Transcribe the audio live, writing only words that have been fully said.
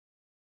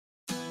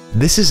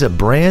This is a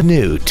brand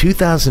new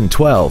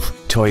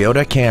 2012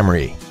 Toyota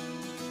Camry.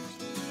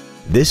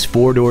 This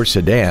four-door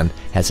sedan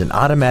has an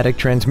automatic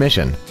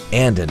transmission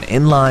and an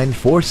inline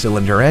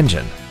four-cylinder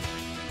engine.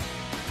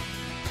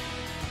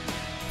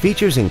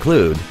 Features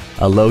include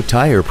a low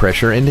tire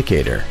pressure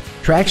indicator,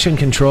 traction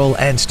control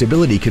and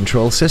stability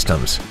control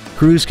systems,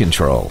 cruise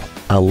control,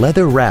 a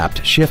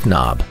leather-wrapped shift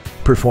knob,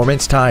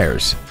 performance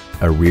tires,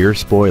 a rear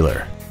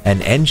spoiler,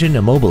 an engine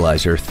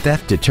immobilizer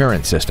theft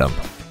deterrent system,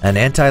 an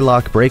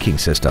anti-lock braking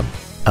system,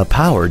 a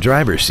power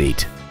driver's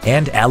seat,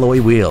 and alloy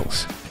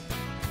wheels.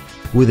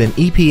 With an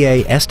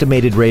EPA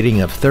estimated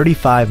rating of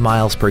 35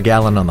 miles per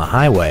gallon on the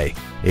highway,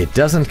 it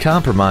doesn't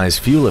compromise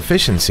fuel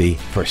efficiency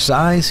for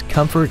size,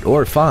 comfort,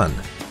 or fun.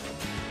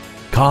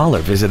 Call or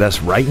visit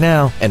us right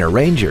now and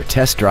arrange your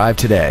test drive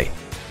today.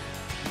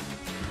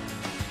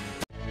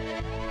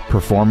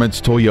 Performance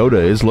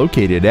Toyota is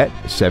located at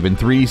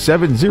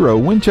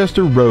 7370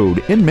 Winchester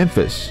Road in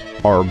Memphis.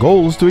 Our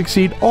goal is to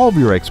exceed all of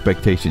your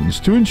expectations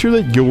to ensure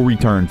that you'll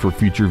return for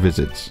future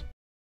visits.